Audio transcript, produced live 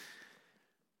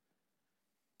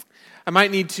I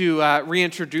might need to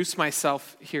reintroduce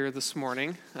myself here this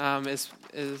morning. I'm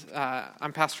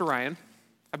Pastor Ryan.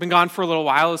 I've been gone for a little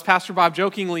while. As Pastor Bob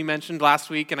jokingly mentioned last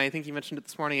week, and I think he mentioned it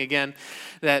this morning again,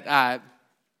 that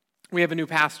we have a new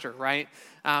pastor, right?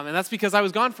 And that's because I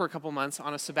was gone for a couple months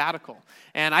on a sabbatical.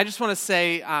 And I just want to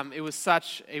say it was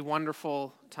such a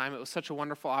wonderful time. It was such a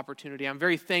wonderful opportunity. I'm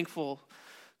very thankful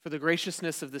for the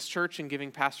graciousness of this church in giving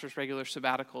pastors regular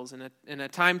sabbaticals and a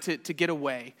time to get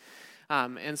away.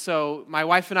 And so my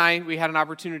wife and I, we had an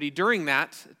opportunity during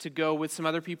that to go with some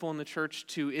other people in the church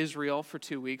to Israel for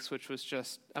 2 weeks, which was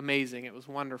just amazing. It was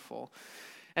wonderful.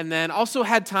 And then also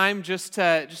had time just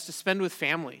to spend with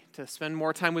family, to spend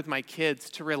more time with my kids,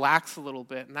 to relax a little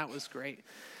bit, and that was great.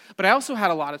 But I also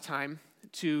had a lot of time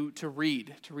to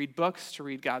read books, to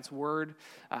read God's Word,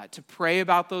 to pray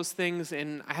about those things,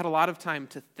 and I had a lot of time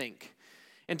to think.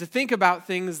 And to think about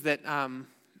things that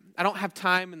I don't have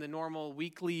time in the normal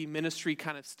weekly ministry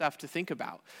kind of stuff to think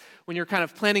about. When you're kind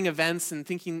of planning events and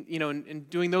thinking, and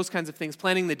doing those kinds of things,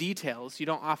 planning the details, you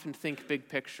don't often think big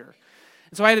picture.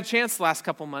 And so I had a chance the last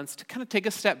couple months to kind of take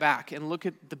a step back and look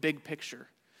at the big picture.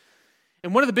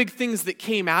 And one of the big things that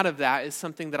came out of that is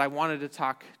something that I wanted to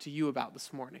talk to you about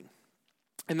this morning.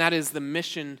 And that is the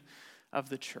mission of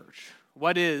the church.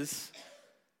 What is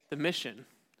the mission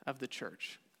of the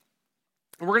church?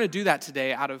 And we're going to do that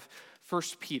today out of 1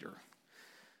 Peter.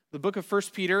 The book of 1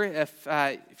 Peter, if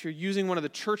you're using one of the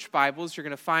church Bibles, you're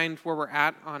going to find where we're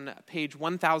at on page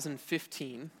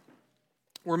 1015.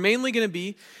 We're mainly going to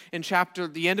be in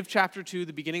the end of chapter 2,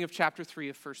 the beginning of chapter 3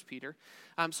 of 1 Peter.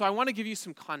 So I want to give you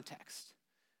some context.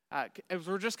 As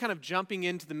we're just kind of jumping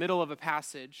into the middle of a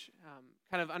passage,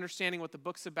 kind of understanding what the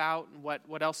book's about and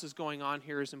what else is going on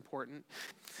here is important.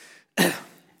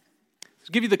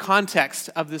 To give you the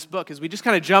context of this book, as we just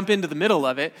kind of jump into the middle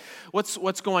of it,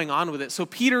 what's going on with it. So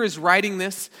Peter is writing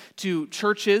this to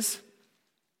churches,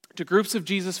 to groups of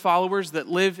Jesus followers that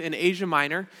live in Asia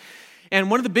Minor. And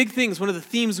one of the big things, one of the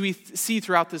themes we see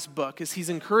throughout this book is he's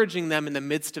encouraging them in the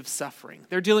midst of suffering.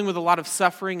 They're dealing with a lot of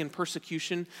suffering and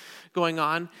persecution going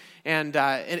on, and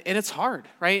it's hard,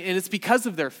 right? And it's because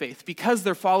of their faith, because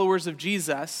they're followers of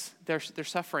Jesus, they're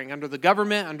suffering under the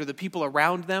government, under the people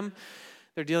around them.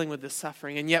 They're dealing with this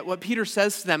suffering. And yet what Peter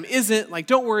says to them isn't like,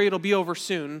 don't worry, it'll be over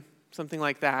soon, something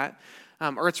like that,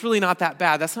 or it's really not that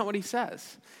bad. That's not what he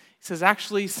says. He says,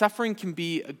 actually, suffering can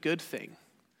be a good thing.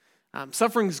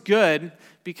 Suffering's good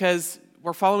because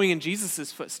we're following in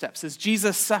Jesus' footsteps. As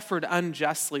Jesus suffered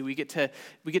unjustly, we get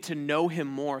to know him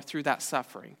more through that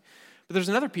suffering. But there's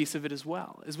another piece of it as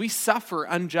well. As we suffer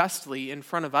unjustly in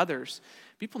front of others,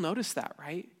 people notice that,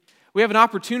 right? We have an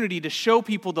opportunity to show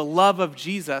people the love of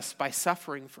Jesus by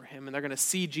suffering for him, and they're going to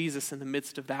see Jesus in the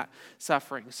midst of that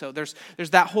suffering. So there's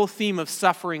that whole theme of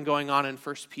suffering going on in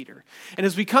 1 Peter. And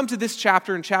as we come to this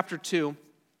chapter, in chapter 2,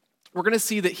 we're going to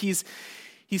see that he's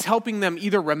helping them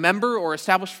either remember or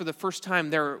establish for the first time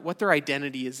what their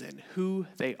identity is in, who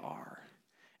they are.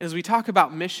 And as we talk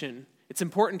about mission, it's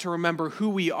important to remember who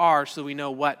we are so we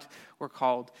know what we're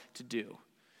called to do.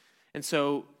 And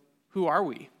so, who are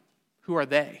we? Who are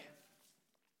they?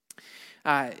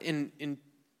 In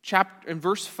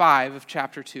verse 5 of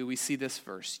chapter 2, we see this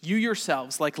verse. You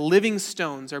yourselves, like living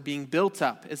stones, are being built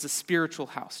up as a spiritual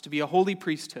house, to be a holy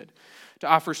priesthood, to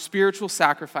offer spiritual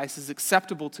sacrifices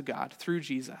acceptable to God through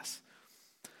Jesus.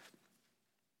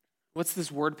 What's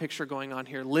this word picture going on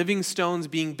here? Living stones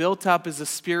being built up as a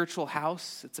spiritual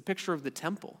house. It's a picture of the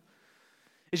temple.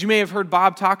 As you may have heard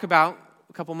Bob talk about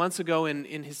a couple months ago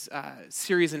in his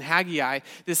series in Haggai,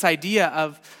 this idea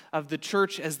of the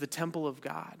church as the temple of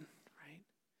God,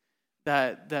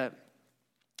 right?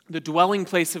 The dwelling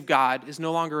place of God is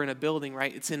no longer in a building,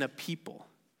 right? It's in a people.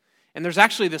 And there's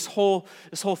actually this whole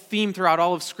theme throughout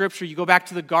all of Scripture. You go back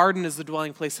to the garden as the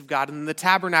dwelling place of God, and the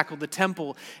tabernacle, the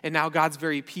temple, and now God's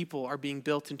very people are being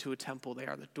built into a temple. They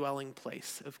are the dwelling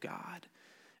place of God.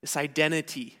 This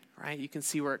identity, right? You can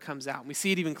see where it comes out. And we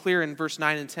see it even clearer in verse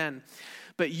 9 and 10.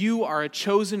 But you are a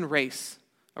chosen race,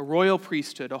 a royal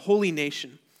priesthood, a holy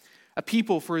nation, a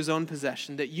people for his own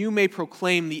possession, that you may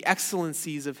proclaim the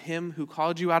excellencies of him who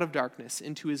called you out of darkness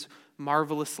into his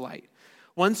marvelous light.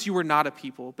 Once you were not a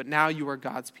people, but now you are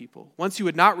God's people. Once you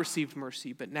had not received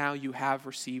mercy, but now you have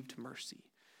received mercy.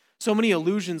 So many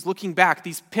allusions looking back,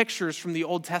 these pictures from the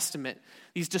Old Testament,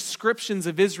 these descriptions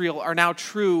of Israel are now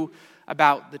true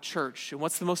about the church. And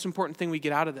what's the most important thing we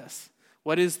get out of this?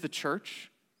 What is the church?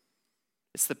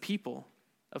 It's the people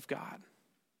of God.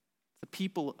 The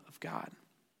people of God.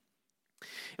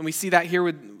 And we see that here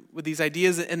with these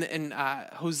ideas in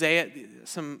Hosea,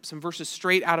 some verses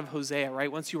straight out of Hosea,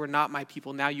 right? Once you were not my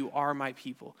people, now you are my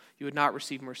people. You would not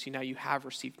receive mercy, now you have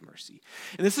received mercy.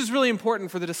 And this is really important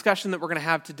for the discussion that we're going to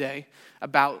have today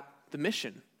about the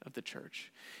mission of the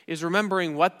church, is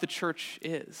remembering what the church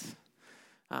is.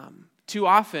 Too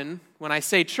often, when I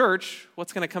say church,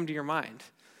 what's going to come to your mind?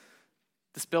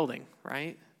 This building,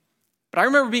 right? But I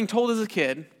remember being told as a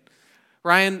kid,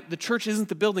 Ryan, the church isn't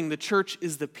the building, the church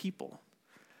is the people.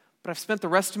 But I've spent the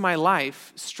rest of my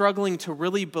life struggling to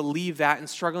really believe that and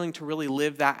struggling to really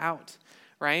live that out,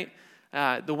 right?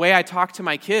 The way I talk to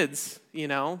my kids,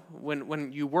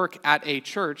 when you work at a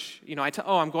church,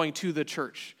 I'm going to the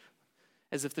church,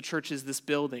 as if the church is this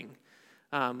building.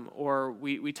 Or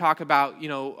we talk about,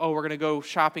 we're going to go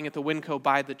shopping at the Winco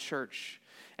by the church.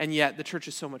 And yet the church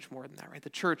is so much more than that, right? The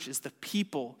church is the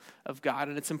people of God.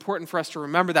 And it's important for us to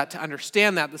remember that, to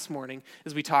understand that this morning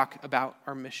as we talk about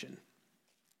our mission.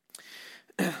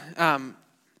 And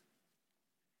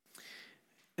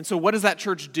so what does that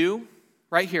church do?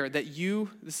 Right here,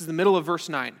 this is the middle of verse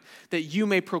 9, that you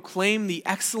may proclaim the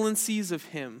excellencies of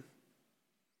him.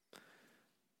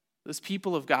 Those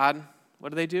people of God,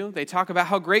 what do? They talk about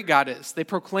how great God is. They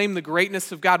proclaim the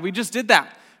greatness of God. We just did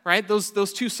that, right?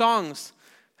 Those two songs.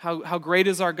 How great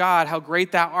is our God, how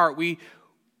great thou art. We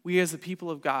as the people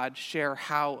of God share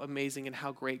how amazing and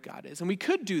how great God is. And we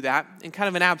could do that in kind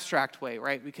of an abstract way,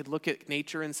 right? We could look at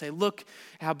nature and say, look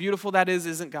how beautiful that is,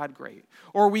 isn't God great?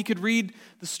 Or we could read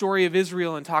the story of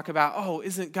Israel and talk about,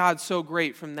 isn't God so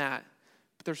great from that?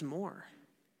 But there's more.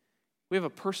 We have a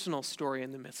personal story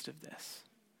in the midst of this.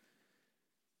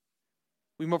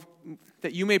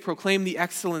 That you may proclaim the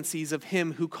excellencies of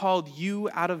him who called you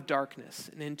out of darkness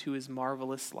and into his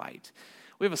marvelous light.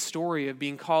 We have a story of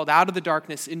being called out of the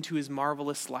darkness into his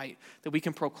marvelous light, that we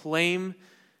can proclaim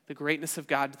the greatness of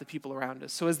God to the people around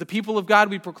us. So as the people of God,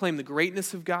 we proclaim the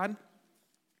greatness of God,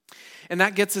 and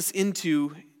that gets us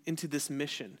into this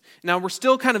mission. Now, we're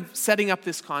still kind of setting up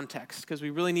this context, because we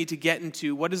really need to get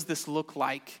into what does this look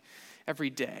like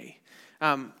every day.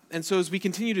 And so as we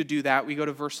continue to do that, we go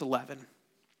to verse 11.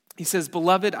 He says,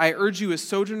 "Beloved, I urge you as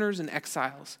sojourners and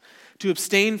exiles to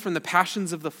abstain from the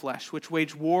passions of the flesh, which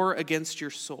wage war against your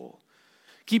soul.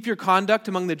 Keep your conduct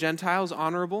among the Gentiles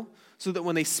honorable, so that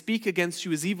when they speak against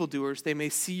you as evildoers, they may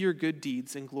see your good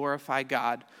deeds and glorify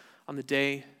God on the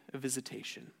day of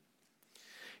visitation."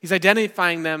 He's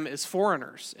identifying them as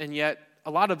foreigners, and yet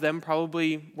a lot of them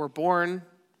probably were born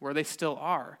where they still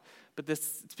are. But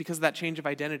it's because of that change of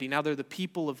identity. Now they're the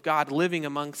people of God living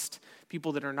amongst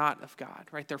people that are not of God,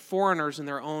 right? They're foreigners in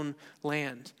their own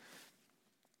land.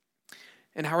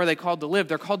 And how are they called to live?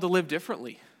 They're called to live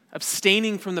differently,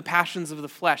 abstaining from the passions of the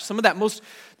flesh. Some of that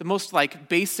the most like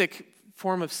basic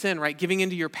form of sin, right? Giving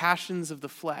into your passions of the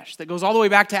flesh. That goes all the way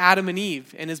back to Adam and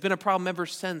Eve and has been a problem ever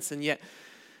since. And yet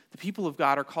the people of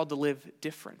God are called to live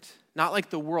different. Not like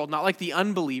the world, not like the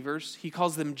unbelievers. He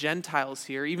calls them Gentiles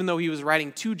here. Even though he was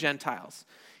writing to Gentiles,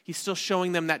 he's still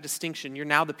showing them that distinction. You're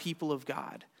now the people of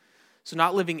God. So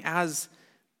not living as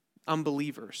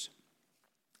unbelievers.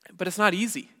 But it's not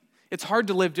easy. It's hard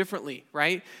to live differently,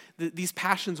 right? These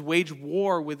passions wage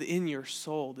war within your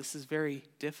soul. This is very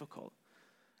difficult.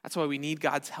 That's why we need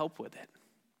God's help with it.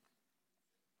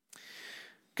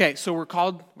 Okay, so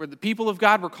we're the people of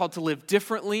God. We're called to live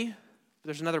differently. But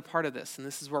there's another part of this, and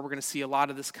this is where we're going to see a lot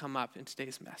of this come up in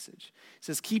today's message. It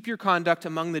says, keep your conduct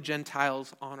among the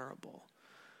Gentiles honorable.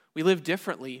 We live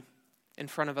differently in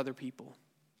front of other people.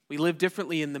 We live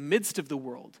differently in the midst of the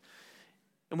world.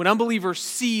 And when unbelievers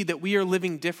see that we are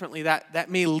living differently, that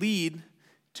may lead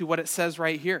to what it says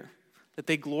right here, that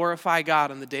they glorify God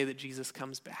on the day that Jesus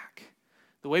comes back.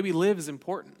 The way we live is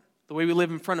important. The way we live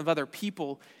in front of other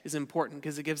people is important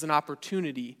because it gives an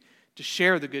opportunity to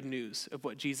share the good news of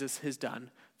what Jesus has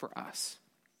done for us.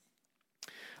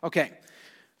 Okay,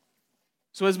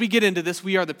 so as we get into this,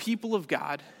 we are the people of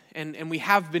God, and we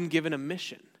have been given a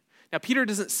mission. Now, Peter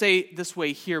doesn't say it this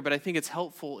way here, but I think it's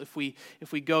helpful if we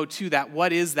go to that.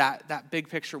 What is that big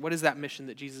picture? What is that mission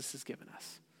that Jesus has given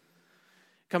us?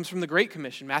 It comes from the Great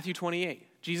Commission, Matthew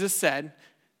 28. Jesus said,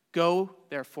 "Go,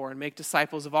 therefore, and make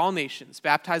disciples of all nations,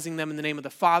 baptizing them in the name of the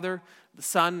Father, the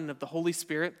Son, and of the Holy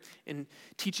Spirit, and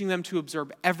teaching them to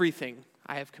observe everything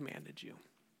I have commanded you."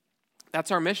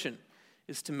 That's our mission,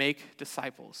 is to make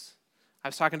disciples. I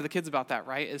was talking to the kids about that,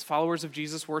 right? As followers of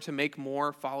Jesus, we're to make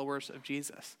more followers of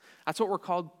Jesus. That's what we're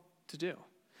called to do.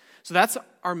 So that's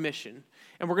our mission.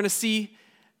 And we're going to see,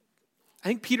 I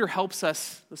think Peter helps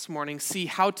us this morning see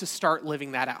how to start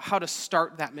living that out, how to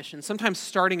start that mission. Sometimes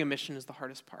starting a mission is the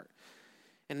hardest part.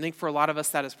 And I think for a lot of us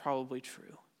that is probably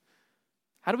true.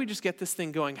 How do we just get this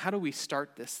thing going? How do we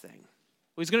start this thing?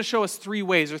 Well, he's going to show us three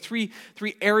ways, or three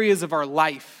areas of our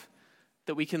life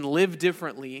that we can live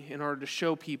differently in order to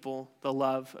show people the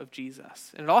love of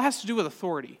Jesus. And it all has to do with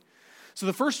authority. So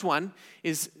the first one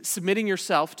is submitting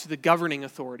yourself to the governing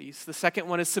authorities. The second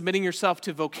one is submitting yourself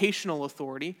to vocational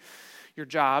authority, your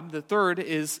job. The third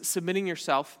is submitting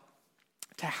yourself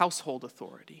to household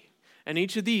authority. And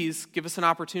each of these give us an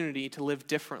opportunity to live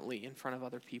differently in front of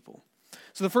other people.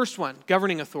 So the first one,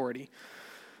 governing authority.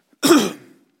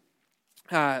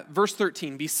 Verse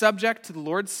 13, be subject to the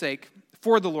Lord's sake,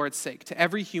 for the Lord's sake, to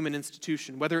every human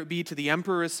institution, whether it be to the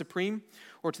emperor as supreme,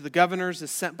 or to the governors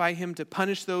as sent by him to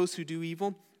punish those who do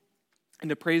evil and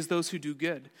to praise those who do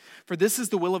good. For this is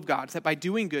the will of God, that by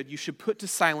doing good you should put to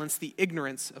silence the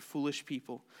ignorance of foolish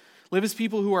people. Live as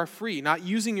people who are free, not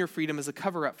using your freedom as a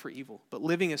cover-up for evil, but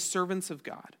living as servants of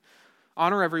God.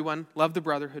 Honor everyone, love the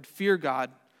brotherhood, fear God,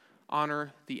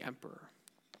 honor the emperor.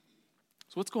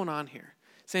 So what's going on here?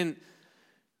 Saying,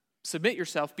 submit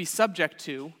yourself, be subject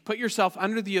to, put yourself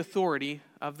under the authority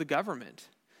of the government.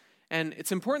 And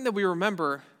it's important that we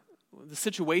remember the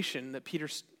situation that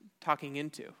Peter's talking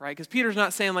into, right? Because Peter's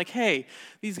not saying like, hey,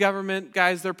 these government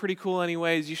guys, they're pretty cool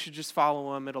anyways, you should just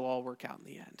follow them, it'll all work out in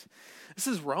the end. This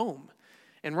is Rome.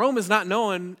 And Rome is not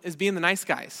known as being the nice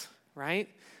guys, right?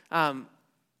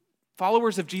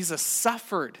 Followers of Jesus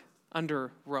suffered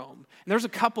under Rome. And there's a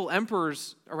couple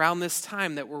emperors around this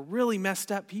time that were really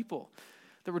messed up people,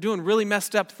 that were doing really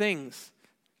messed up things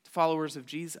to followers of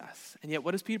Jesus. And yet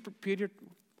what does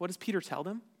Peter tell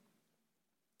them?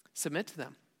 Submit to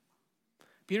them.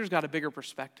 Peter's got a bigger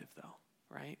perspective though,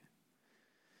 right?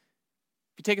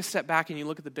 If you take a step back and you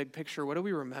look at the big picture, what do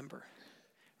we remember?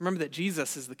 Remember that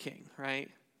Jesus is the king, right?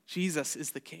 Jesus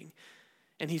is the king.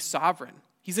 And he's sovereign.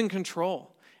 He's in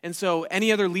control. And so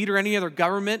any other leader, any other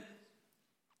government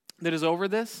that is over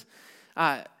this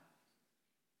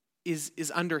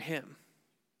is under him.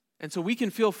 And so we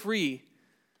can feel free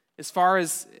as far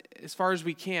as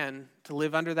we can to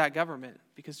live under that government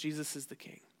because Jesus is the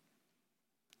king,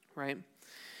 right?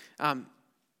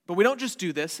 But we don't just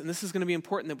do this, and this is going to be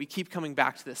important that we keep coming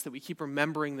back to this, that we keep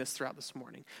remembering this throughout this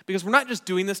morning. Because we're not just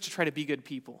doing this to try to be good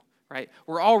people, right?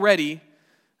 We're already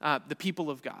the people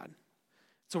of God.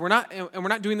 So we're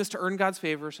not doing this to earn God's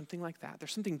favor or something like that.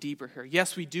 There's something deeper here.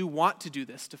 Yes, we do want to do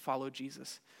this to follow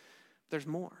Jesus. But there's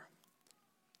more.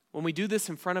 When we do this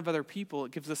in front of other people,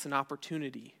 it gives us an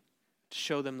opportunity to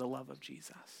show them the love of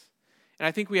Jesus. And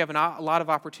I think we have a lot of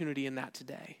opportunity in that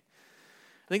today.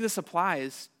 I think this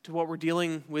applies to what we're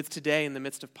dealing with today in the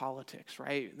midst of politics,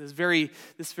 right? This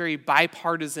very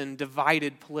bipartisan,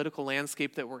 divided political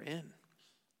landscape that we're in.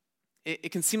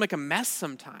 It can seem like a mess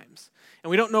sometimes,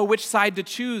 and we don't know which side to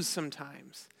choose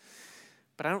sometimes.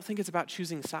 But I don't think it's about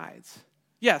choosing sides.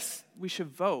 Yes, we should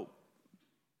vote,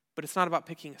 but it's not about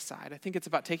picking a side. I think it's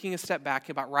about taking a step back,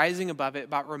 about rising above it,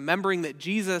 about remembering that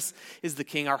Jesus is the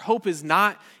king. Our hope is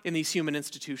not in these human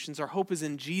institutions. Our hope is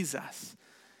in Jesus.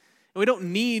 And we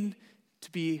don't need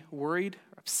to be worried,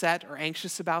 or upset, or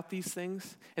anxious about these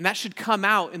things. And that should come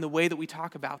out in the way that we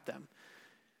talk about them.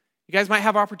 You guys might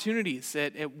have opportunities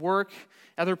at work,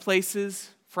 other places,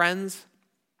 friends,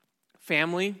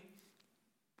 family,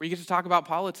 where you get to talk about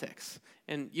politics.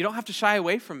 And you don't have to shy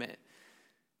away from it.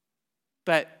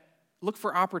 But look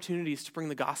for opportunities to bring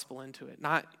the gospel into it,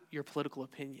 not your political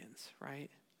opinions, right?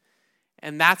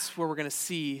 And that's where we're going to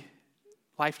see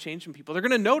life-changing people. They're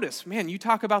going to notice, man, you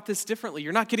talk about this differently.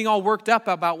 You're not getting all worked up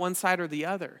about one side or the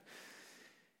other.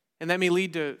 And that may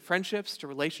lead to friendships, to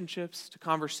relationships, to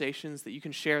conversations that you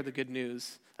can share the good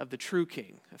news of the true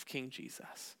King, of King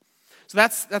Jesus. So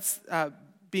that's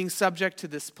being subject to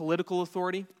this political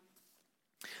authority.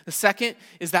 The second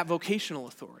is that vocational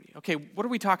authority. Okay, what are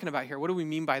we talking about here? What do we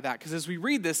mean by that? Because as we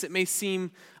read this, it may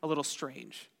seem a little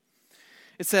strange.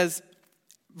 It says,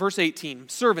 verse 18,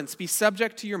 servants, be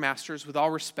subject to your masters with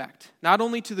all respect, not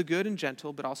only to the good and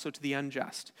gentle, but also to the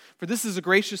unjust. For this is a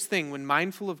gracious thing when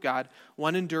mindful of God,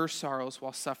 one endures sorrows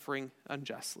while suffering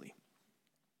unjustly.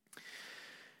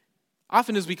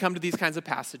 Often as we come to these kinds of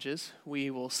passages, we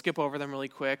will skip over them really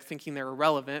quick, thinking they're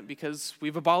irrelevant because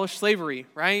we've abolished slavery,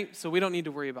 right? So we don't need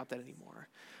to worry about that anymore.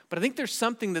 But I think there's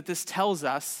something that this tells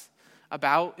us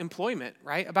about employment,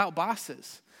 right? About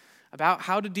bosses, about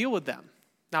how to deal with them.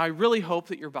 Now, I really hope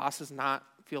that your boss does not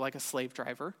feel like a slave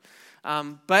driver,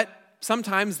 but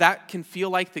sometimes that can feel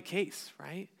like the case,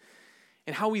 right?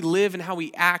 And how we live and how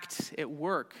we act at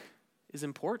work is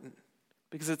important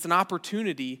because it's an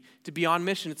opportunity to be on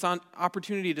mission. It's an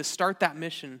opportunity to start that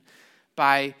mission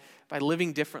by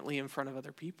living differently in front of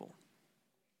other people.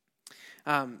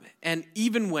 And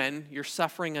even when you're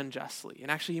suffering unjustly.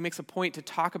 And actually, he makes a point to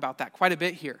talk about that quite a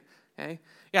bit here. Okay?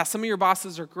 Yeah, some of your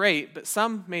bosses are great, but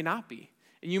some may not be.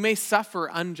 And you may suffer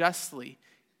unjustly.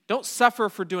 Don't suffer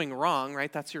for doing wrong,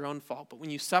 right? That's your own fault. But when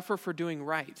you suffer for doing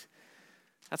right,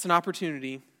 that's an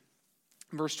opportunity,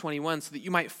 verse 21, so that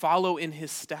you might follow in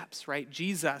his steps, right?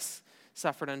 Jesus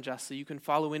suffered unjustly. You can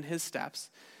follow in his steps.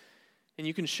 And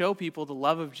you can show people the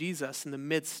love of Jesus in the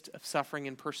midst of suffering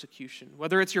and persecution.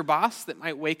 Whether it's your boss that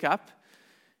might wake up,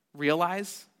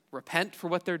 realize, repent for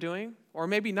what they're doing, or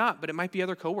maybe not, but it might be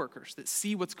other coworkers that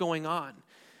see what's going on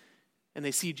and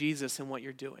they see Jesus in what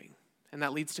you're doing. And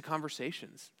that leads to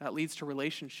conversations. That leads to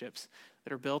relationships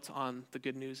that are built on the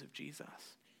good news of Jesus.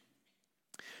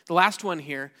 The last one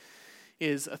here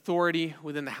is authority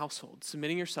within the household.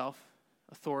 Submitting yourself,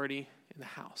 authority in the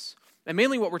house. And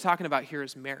mainly what we're talking about here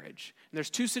is marriage. And there's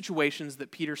two situations that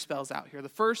Peter spells out here. The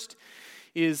first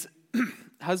is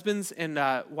husbands and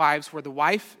wives where the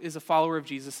wife is a follower of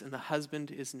Jesus and the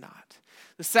husband is not.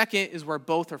 The second is where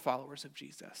both are followers of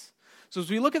Jesus. So as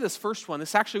we look at this first one,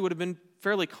 this actually would have been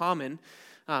fairly common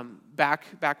back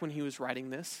when he was writing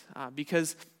this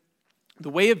because the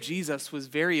way of Jesus was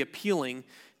very appealing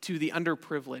to the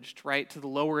underprivileged, right? To the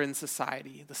lower in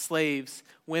society, the slaves,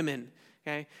 women.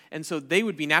 Okay? And so they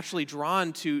would be naturally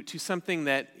drawn to something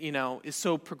that, is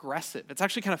so progressive. It's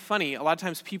actually kind of funny. A lot of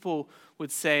times people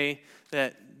would say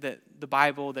that the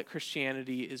Bible, that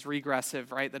Christianity is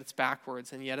regressive, right? That it's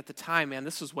backwards. And yet at the time, man,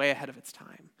 this was way ahead of its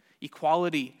time.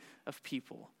 Equality of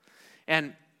people.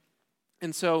 And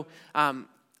so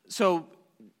it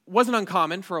wasn't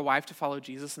uncommon for a wife to follow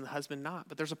Jesus and the husband not.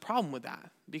 But there's a problem with that.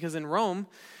 Because in Rome,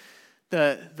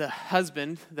 the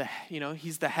husband,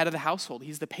 he's the head of the household.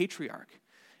 He's the patriarch.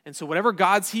 And so whatever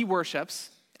gods he worships,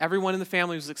 everyone in the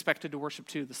family was expected to worship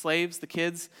too. The slaves, the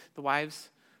kids, the wives,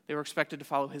 they were expected to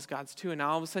follow his gods too. And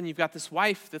now all of a sudden you've got this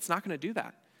wife that's not going to do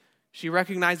that. She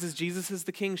recognizes Jesus as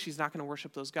the king. She's not going to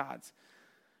worship those gods.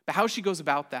 But how she goes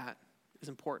about that is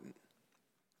important.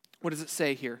 What does it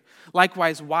say here?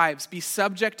 Likewise, wives, be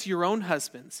subject to your own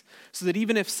husbands, so that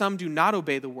even if some do not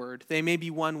obey the word, they may be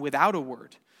won without a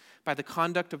word by the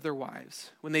conduct of their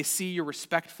wives, when they see your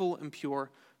respectful and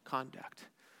pure conduct.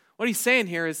 What he's saying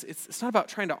here is it's not about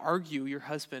trying to argue your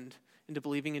husband into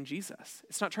believing in Jesus.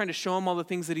 It's not trying to show him all the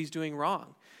things that he's doing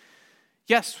wrong.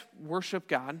 Yes, worship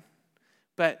God,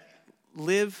 but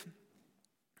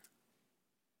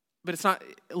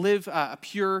a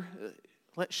pure,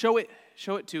 show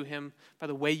it to him by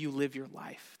the way you live your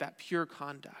life, that pure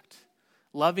conduct.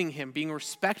 Loving him, being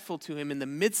respectful to him in the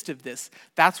midst of this,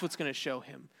 that's what's going to show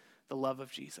him the love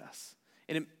of Jesus.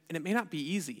 And it may not be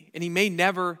easy, and he may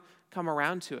never come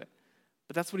around to it,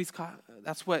 but that's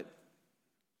what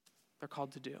they're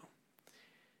called to do.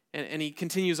 And he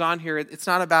continues on here. It's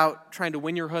not about trying to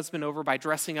win your husband over by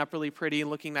dressing up really pretty and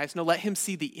looking nice. No, let him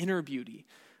see the inner beauty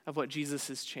of what Jesus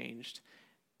has changed.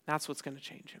 That's what's going to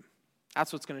change him.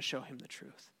 That's what's going to show him the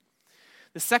truth.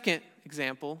 The second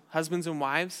example, husbands and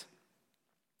wives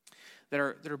that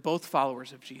are both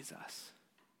followers of Jesus.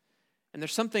 And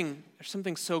there's something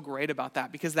so great about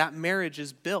that because that marriage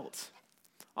is built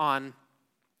on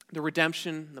the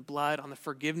redemption, the blood, on the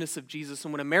forgiveness of Jesus.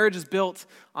 And when a marriage is built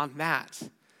on that,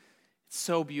 it's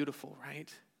so beautiful, right?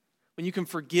 When you can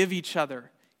forgive each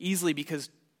other easily because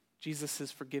Jesus has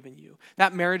forgiven you,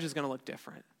 that marriage is going to look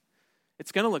different.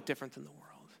 It's going to look different than the world.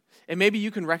 And maybe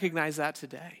you can recognize that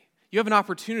today. You have an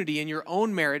opportunity in your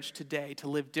own marriage today to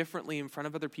live differently in front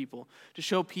of other people, to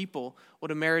show people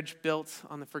what a marriage built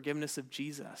on the forgiveness of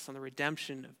Jesus, on the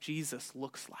redemption of Jesus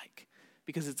looks like,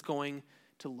 because it's going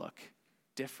to look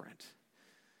different.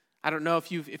 I don't know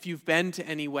if you've been to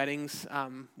any weddings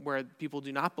where people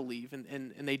do not believe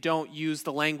and they don't use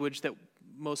the language that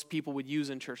most people would use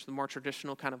in church, the more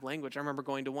traditional kind of language. I remember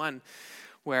going to one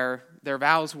where their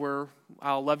vows were,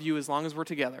 I'll love you as long as we're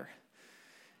together.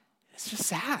 It's just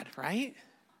sad, right?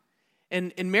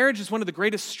 And marriage is one of the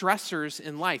greatest stressors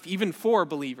in life, even for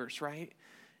believers, right?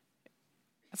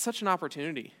 That's such an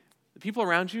opportunity. The people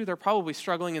around you, they're probably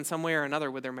struggling in some way or another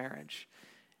with their marriage.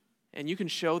 And you can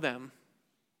show them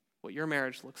what your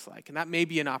marriage looks like. And that may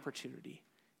be an opportunity.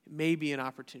 It may be an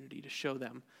opportunity to show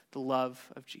them the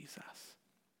love of Jesus.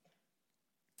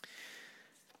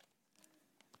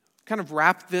 Kind of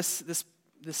wrap this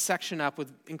section up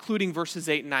with including verses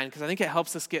 8 and 9, because I think it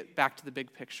helps us get back to the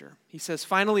big picture. He says,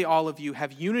 finally, all of you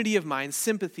have unity of mind,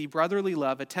 sympathy, brotherly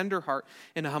love, a tender heart,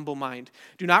 and a humble mind.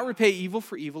 Do not repay evil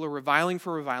for evil or reviling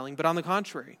for reviling, but on the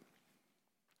contrary,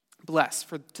 bless,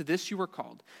 for to this you were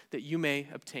called, that you may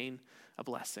obtain a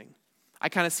blessing. I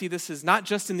kind of see this as not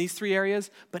just in these three areas,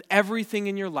 but everything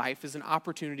in your life is an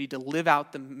opportunity to live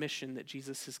out the mission that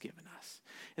Jesus has given us.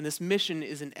 And this mission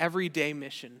is an everyday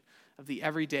mission of the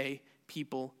everyday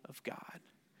people of God.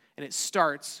 And it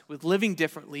starts with living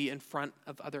differently in front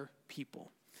of other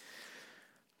people.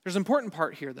 There's an important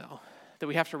part here, though, that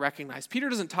we have to recognize. Peter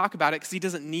doesn't talk about it because he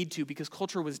doesn't need to, because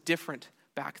culture was different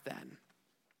back then.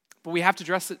 But we have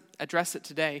to address it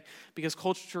today because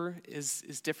culture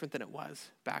is different than it was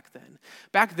back then.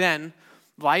 Back then,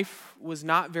 life was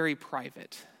not very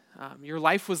private. Your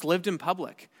life was lived in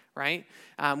public, right?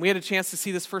 We had a chance to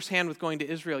see this firsthand with going to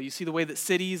Israel. You see the way that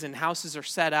cities and houses are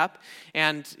set up,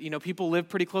 and people live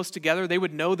pretty close together. They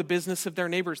would know the business of their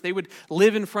neighbors. They would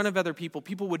live in front of other people.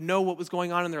 People would know what was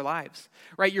going on in their lives,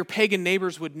 right? Your pagan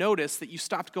neighbors would notice that you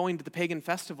stopped going to the pagan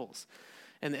festivals.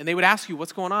 And they would ask you,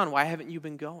 what's going on? Why haven't you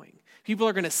been going? People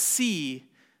are going to see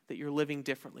that you're living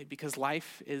differently because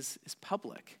life is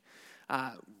public.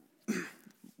 A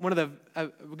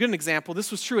good example, this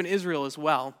was true in Israel as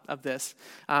well of this.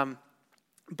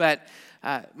 But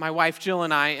my wife Jill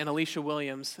and I and Alicia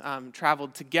Williams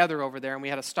traveled together over there, and we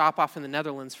had a stop off in the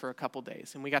Netherlands for a couple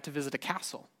days. And we got to visit a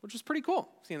castle, which was pretty cool,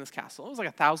 seeing this castle. It was like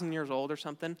 1,000 years old or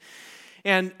something.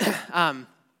 And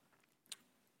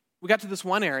we got to this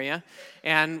one area,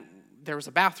 and there was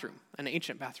a bathroom, an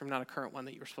ancient bathroom, not a current one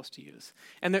that you were supposed to use.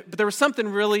 But there was something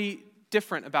really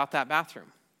different about that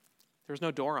bathroom. There was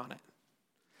no door on it.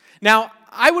 Now,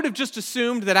 I would have just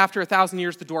assumed that after 1,000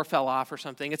 years, the door fell off or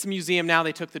something. It's a museum now,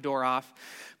 they took the door off.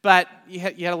 But you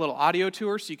had a little audio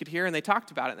tour so you could hear, and they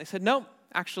talked about it. And they said, no,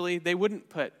 actually, they wouldn't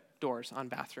put doors on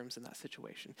bathrooms in that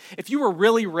situation. If you were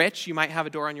really rich, you might have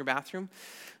a door on your bathroom.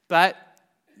 But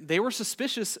they were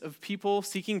suspicious of people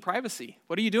seeking privacy.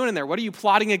 What are you doing in there? What are you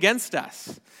plotting against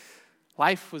us?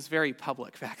 Life was very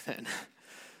public back then.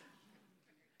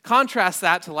 Contrast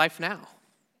that to life now.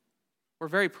 We're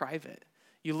very private.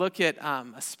 You look at,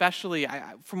 especially,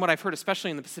 from what I've heard, especially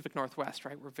in the Pacific Northwest,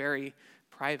 right? We're very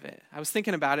private. I was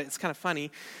thinking about it. It's kind of funny.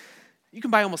 You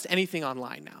can buy almost anything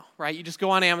online now, right? You just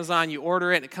go on Amazon, you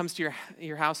order it, and it comes to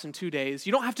your house in 2 days.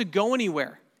 You don't have to go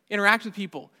anywhere, interact with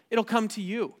people. It'll come to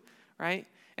you, right?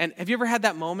 And have you ever had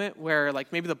that moment where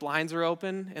maybe the blinds are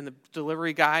open and the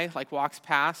delivery guy walks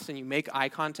past and you make eye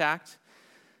contact,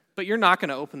 but you're not going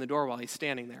to open the door while he's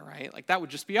standing there, right? That would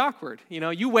just be awkward.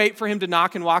 You wait for him to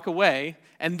knock and walk away,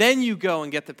 and then you go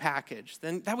and get the package.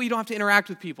 Then that way you don't have to interact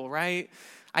with people, right?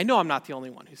 I know I'm not the only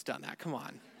one who's done that. Come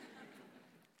on.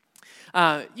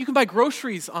 You can buy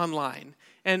groceries online.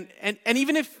 And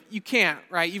even if you can't,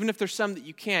 right, even if there's some that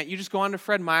you can't, you just go on to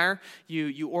Fred Meyer,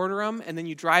 you order them, and then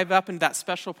you drive up into that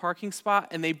special parking spot,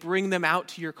 and they bring them out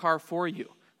to your car for you,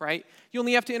 right? You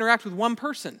only have to interact with one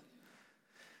person.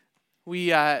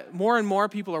 More and more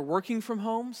people are working from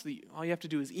home, so all you have to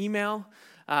do is email.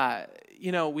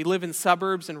 We live in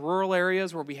suburbs and rural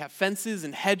areas where we have fences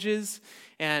and hedges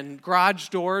and garage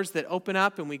doors that open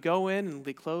up, and we go in and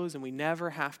they close, and we never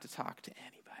have to talk to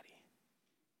anybody.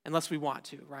 Unless we want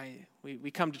to, right? We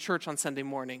come to church on Sunday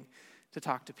morning to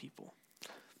talk to people.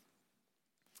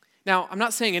 Now, I'm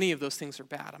not saying any of those things are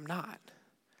bad. I'm not.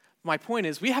 My point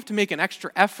is we have to make an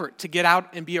extra effort to get out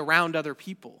and be around other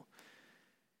people.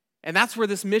 And that's where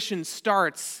this mission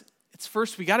starts. It's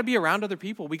first, we got to be around other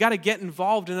people. We got to get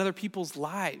involved in other people's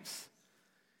lives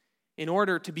in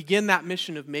order to begin that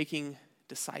mission of making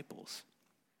disciples.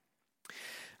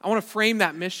 I want to frame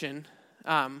that mission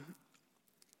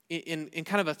in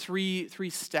kind of a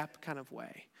three-step kind of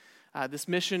way. This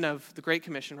mission of the Great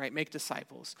Commission, right? Make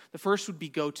disciples. The first would be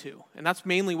go to. And that's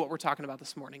mainly what we're talking about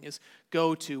this morning is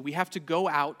go to. We have to go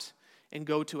out and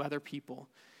go to other people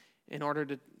in order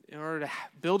to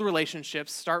build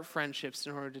relationships, start friendships,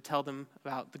 in order to tell them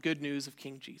about the good news of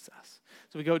King Jesus.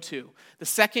 So we go to. The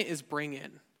second is bring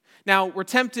in. Now, we're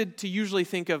tempted to usually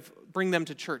think of bring them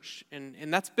to church.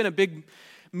 And that's been a big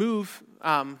move,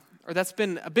 or that's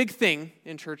been a big thing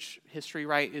in church history,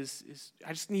 right, is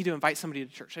I just need to invite somebody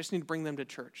to church. I just need to bring them to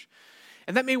church.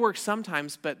 And that may work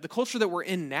sometimes, but the culture that we're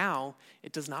in now,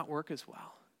 it does not work as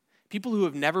well. People who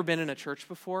have never been in a church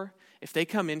before, if they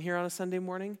come in here on a Sunday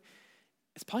morning,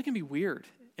 it's probably going to be weird.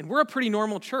 And we're a pretty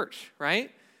normal church, right?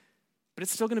 But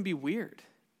it's still going to be weird.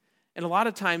 And a lot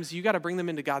of times, you got to bring them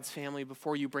into God's family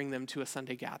before you bring them to a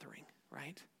Sunday gathering,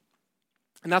 right?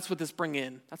 And that's what this bring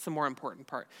in, that's the more important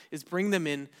part, is bring them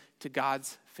in to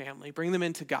God's family, bring them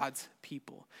into God's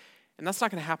people. And that's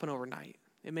not going to happen overnight.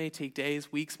 It may take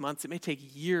days, weeks, months. It may take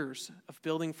years of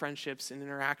building friendships and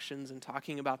interactions and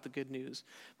talking about the good news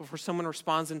before someone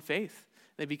responds in faith.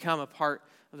 They become a part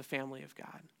of the family of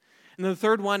God. And then the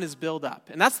third one is build up.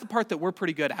 And that's the part that we're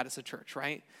pretty good at as a church,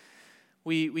 right?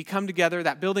 We come together.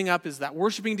 That building up is that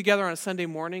worshiping together on a Sunday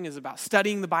morning is about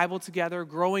studying the Bible together,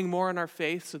 growing more in our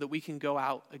faith so that we can go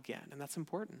out again. And that's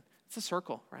important. It's a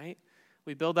circle, right?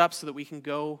 We build up so that we can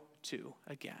go to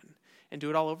again and do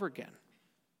it all over again.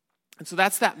 And so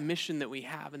that's that mission that we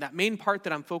have. And that main part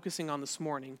that I'm focusing on this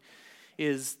morning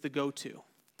is the go-to.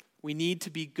 We need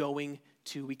to be going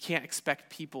to. We can't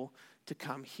expect people to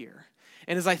come here.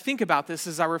 And as I think about this,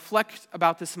 as I reflect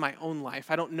about this in my own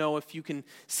life, I don't know if you can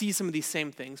see some of these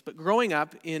same things, but growing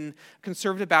up in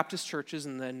conservative Baptist churches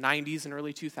in the 90s and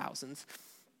early 2000s,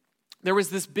 there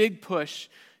was this big push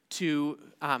to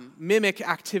mimic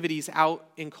activities out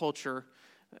in culture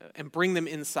and bring them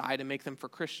inside and make them for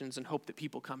Christians and hope that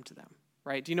people come to them,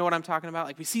 right? Do you know what I'm talking about?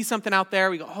 Like we see something out there,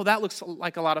 we go, oh, that looks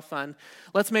like a lot of fun.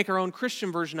 Let's make our own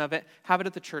Christian version of it, have it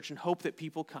at the church, and hope that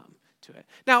people come to it.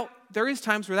 Now, there is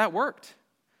times where that worked.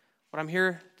 What I'm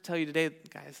here to tell you today,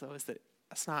 guys, though, is that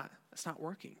that's not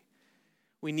working.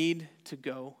 We need to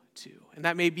go to. And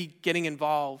that may be getting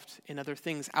involved in other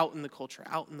things out in the culture,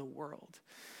 out in the world.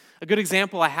 A good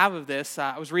example I have of this,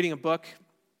 I was reading a book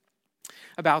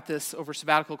about this over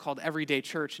sabbatical called Everyday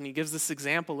Church, and he gives this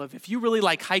example of if you really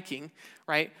like hiking,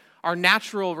 right, our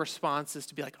natural response is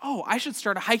to be like, oh, I should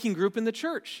start a hiking group in the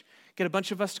church. Get a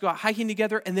bunch of us to go out hiking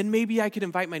together, and then maybe I could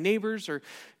invite my neighbors or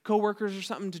coworkers or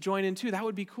something to join in too. That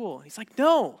would be cool. He's like,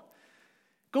 no.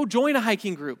 Go join a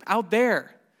hiking group out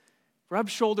there. Rub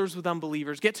shoulders with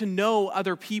unbelievers. Get to know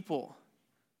other people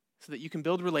so that you can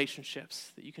build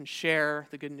relationships, that you can share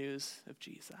the good news of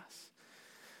Jesus.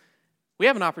 We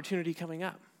have an opportunity coming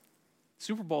up.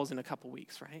 Super Bowl is in a couple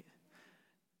weeks, right?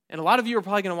 And a lot of you are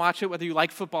probably going to watch it whether you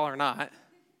like football or not.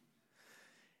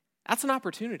 That's an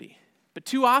opportunity. But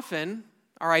too often,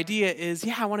 our idea is,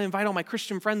 I want to invite all my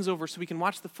Christian friends over so we can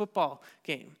watch the football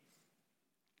game.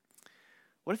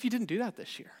 What if you didn't do that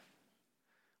this year?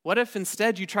 What if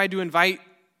instead you tried to invite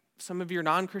some of your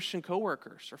non-Christian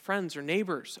coworkers or friends or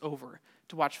neighbors over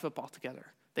to watch football together?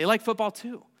 They like football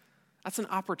too. That's an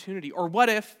opportunity. Or what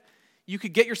if you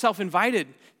could get yourself invited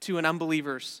to an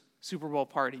unbeliever's Super Bowl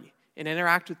party and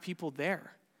interact with people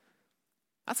there?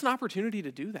 That's an opportunity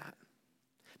to do that.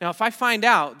 Now, if I find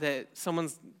out that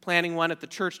someone's planning one at the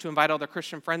church to invite all their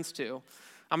Christian friends to,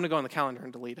 I'm going to go on the calendar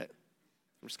and delete it.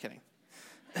 I'm just kidding.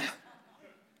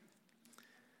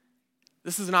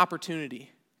 This is an opportunity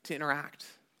to interact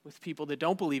with people that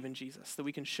don't believe in Jesus, that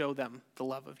we can show them the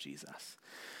love of Jesus.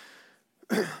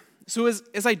 So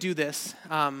as I do this,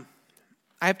 I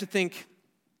have to think,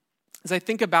 as I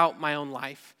think about my own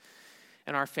life,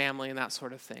 and our family and that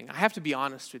sort of thing, I have to be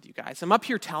honest with you guys. I'm up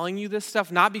here telling you this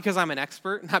stuff not because I'm an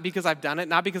expert, not because I've done it,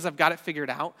 not because I've got it figured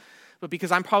out, but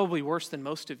because I'm probably worse than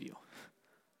most of you.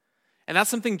 And that's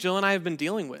something Jill and I have been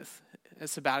dealing with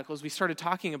as sabbaticals. We started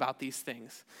talking about these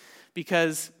things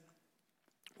because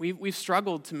we've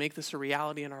struggled to make this a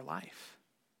reality in our life.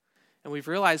 And we've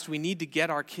realized we need to get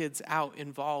our kids out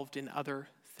involved in other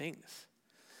things.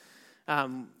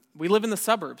 We live in the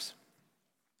suburbs.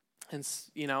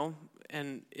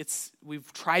 And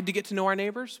we've tried to get to know our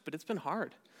neighbors, but it's been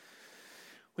hard.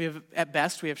 At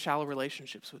best, we have shallow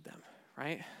relationships with them,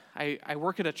 right? I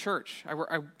work at a church.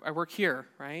 I work here,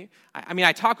 right?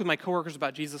 I talk with my coworkers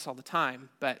about Jesus all the time,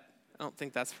 but I don't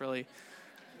think that's really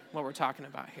what we're talking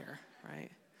about here, right?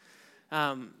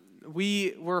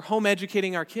 We're home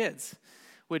educating our kids,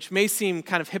 which may seem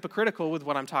kind of hypocritical with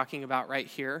what I'm talking about right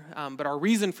here, but our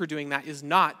reason for doing that is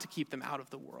not to keep them out of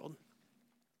the world.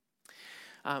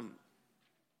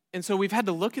 And so we've had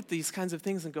to look at these kinds of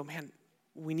things and go, man,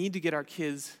 we need to get our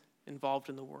kids involved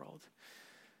in the world.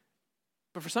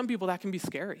 But for some people, that can be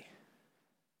scary.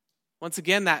 Once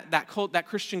again, that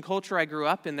Christian culture I grew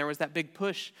up in, there was that big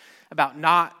push about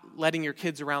not letting your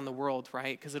kids around the world,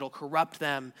 right? Because it'll corrupt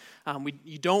them.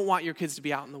 You don't want your kids to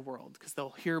be out in the world because they'll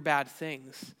hear bad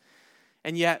things.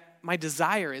 And yet, my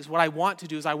desire is, what I want to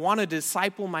do is I want to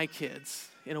disciple my kids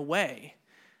in a way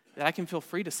that I can feel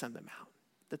free to send them out,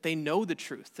 that they know the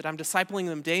truth, that I'm discipling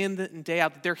them day in and day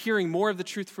out, that they're hearing more of the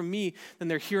truth from me than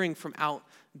they're hearing from out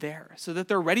there, so that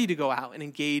they're ready to go out and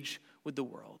engage with the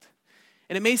world.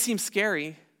 And it may seem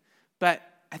scary, but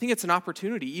I think it's an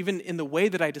opportunity, even in the way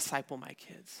that I disciple my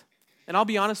kids. And I'll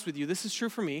be honest with you, this is true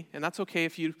for me, and that's okay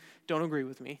if you don't agree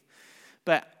with me,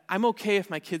 but I'm okay if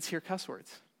my kids hear cuss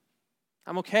words.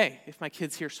 I'm okay if my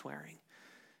kids hear swearing,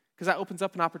 because that opens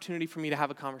up an opportunity for me to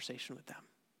have a conversation with them.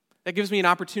 That gives me an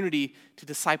opportunity to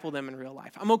disciple them in real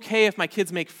life. I'm okay if my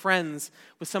kids make friends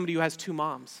with somebody who has two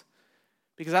moms,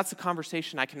 because that's a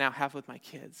conversation I can now have with my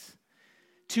kids.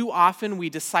 Too often we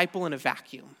disciple in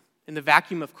the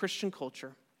vacuum of Christian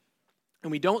culture,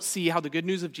 and we don't see how the good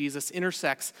news of Jesus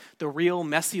intersects the real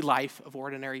messy life of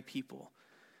ordinary people.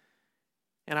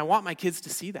 And I want my kids to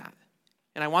see that.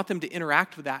 And I want them to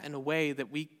interact with that in a way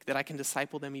that I can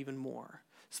disciple them even more.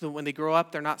 So that when they grow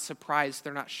up, they're not surprised,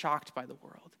 they're not shocked by the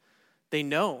world. They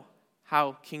know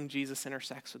how King Jesus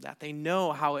intersects with that. They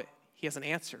know how he has an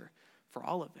answer for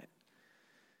all of it.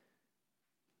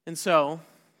 And so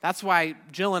that's why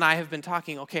Jill and I have been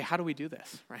talking, okay, how do we do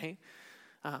this, right?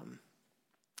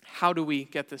 How do we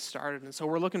get this started? And so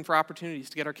we're looking for opportunities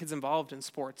to get our kids involved in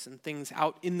sports and things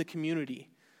out in the community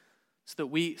so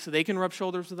they can rub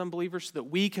shoulders with unbelievers, so that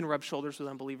we can rub shoulders with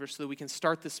unbelievers, so that we can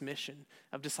start this mission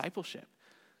of discipleship.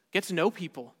 Get to know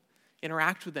people,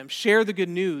 interact with them, share the good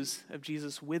news of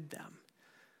Jesus with them.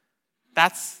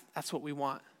 That's what we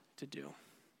want to do.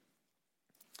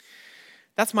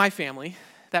 That's my family.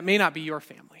 That may not be your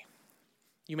family.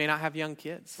 You may not have young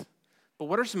kids. But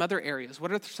what are some other areas?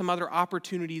 What are some other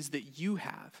opportunities that you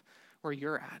have where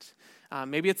you're at?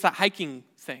 Maybe it's that hiking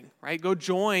thing, right? Go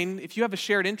join. If you have a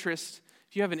shared interest,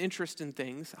 if you have an interest in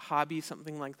things, a hobby,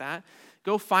 something like that,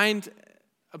 go find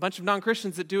a bunch of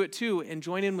non-Christians that do it too and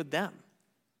join in with them,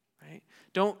 right?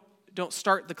 Don't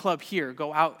start the club here.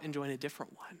 Go out and join a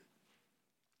different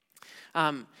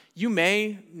one. You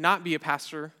may not be a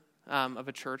pastor of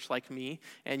a church like me,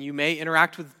 and you may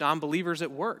interact with non-believers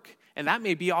at work, and that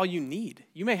may be all you need.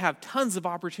 You may have tons of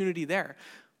opportunity there,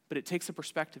 but it takes a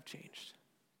perspective change.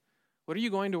 What are you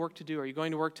going to work to do? Are you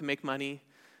going to work to make money,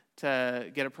 to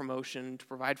get a promotion, to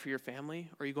provide for your family?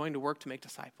 Or are you going to work to make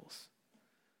disciples?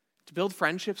 To build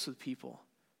friendships with people,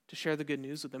 to share the good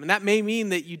news with them. And that may mean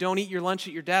that you don't eat your lunch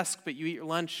at your desk, but you eat your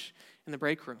lunch in the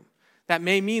break room. That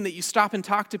may mean that you stop and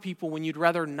talk to people when you'd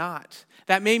rather not.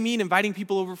 That may mean inviting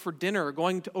people over for dinner or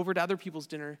going over to other people's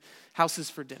houses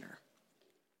for dinner.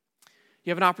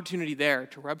 You have an opportunity there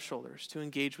to rub shoulders, to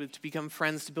engage with, to become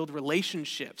friends, to build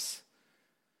relationships,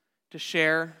 to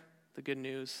share the good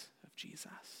news of Jesus.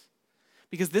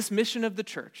 Because this mission of the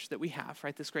church that we have,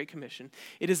 right, this Great Commission,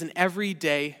 it is an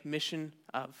everyday mission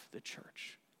of the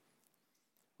church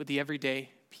with the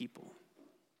everyday people.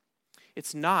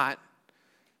 It's not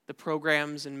the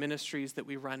programs and ministries that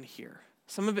we run here.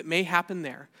 Some of it may happen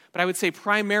there, but I would say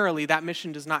primarily that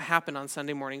mission does not happen on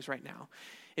Sunday mornings right now.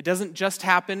 It doesn't just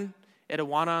happen at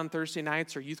Awana on Thursday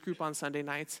nights or youth group on Sunday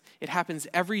nights. It happens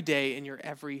every day in your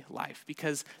every life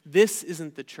because this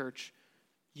isn't the church.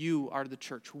 You are the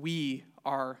church. We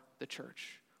are the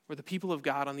church. We're the people of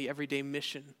God on the everyday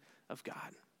mission of God.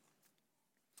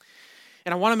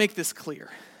 And I want to make this clear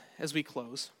as we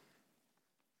close.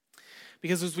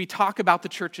 Because as we talk about the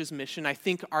church's mission, I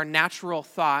think our natural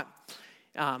thought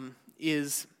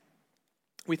is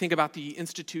we think about the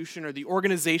institution or the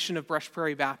organization of Brush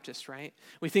Prairie Baptist, right?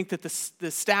 We think that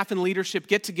the staff and leadership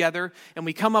get together and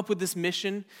we come up with this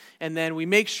mission, and then we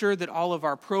make sure that all of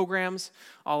our programs,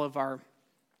 all of our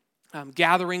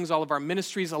gatherings, all of our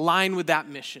ministries align with that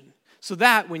mission. So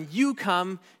that when you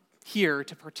come here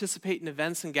to participate in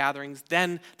events and gatherings,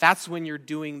 then that's when you're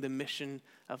doing the mission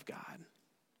of God.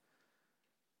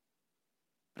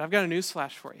 But I've got a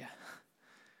newsflash for you.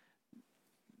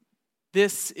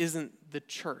 This isn't the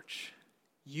church.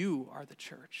 You are the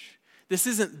church. This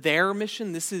isn't their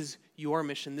mission. This is your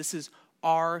mission. This is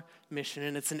our mission.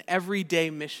 And it's an everyday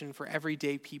mission for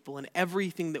everyday people. And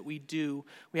everything that we do,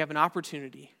 we have an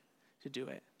opportunity to do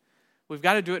it. We've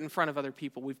got to do it in front of other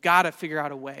people. We've got to figure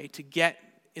out a way to get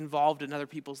involved in other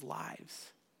people's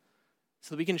lives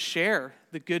so that we can share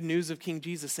the good news of King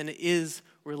Jesus. And it is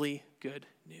really good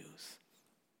news.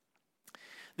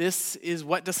 This is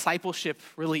what discipleship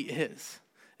really is.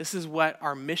 This is what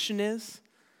our mission is.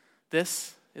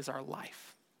 This is our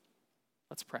life.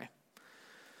 Let's pray.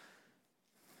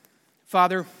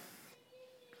 Father,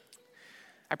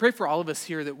 I pray for all of us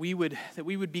here that we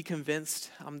would be convinced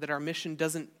that our mission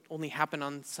doesn't only happen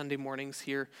on Sunday mornings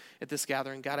here at this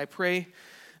gathering. God, I pray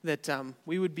that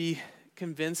we would be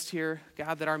convinced here,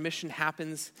 God, that our mission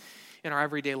happens in our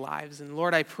everyday lives. And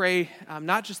Lord, I pray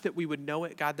not just that we would know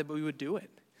it, God, that we would do it.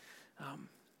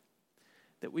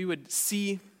 That we would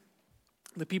see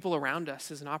the people around us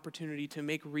as an opportunity to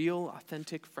make real,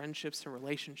 authentic friendships and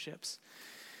relationships.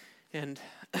 And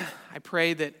I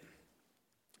pray that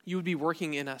you would be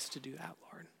working in us to do that,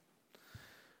 Lord.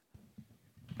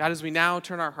 God, as we now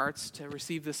turn our hearts to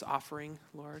receive this offering,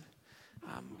 Lord,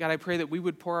 God, I pray that we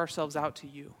would pour ourselves out to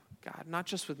you, God, not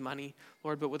just with money,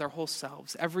 Lord, but with our whole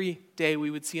selves. Every day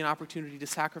we would see an opportunity to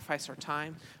sacrifice our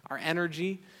time, our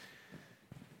energy,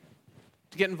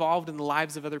 to get involved in the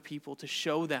lives of other people, to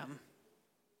show them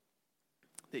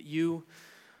that you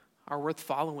are worth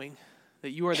following,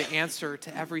 that you are the answer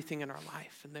to everything in our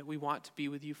life, and that we want to be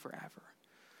with you forever.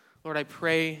 Lord, I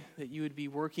pray that you would be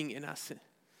working in us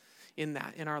in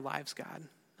that, in our lives, God,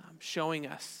 showing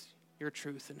us your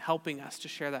truth and helping us to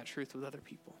share that truth with other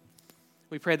people.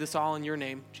 We pray this all in your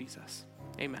name, Jesus.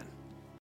 Amen.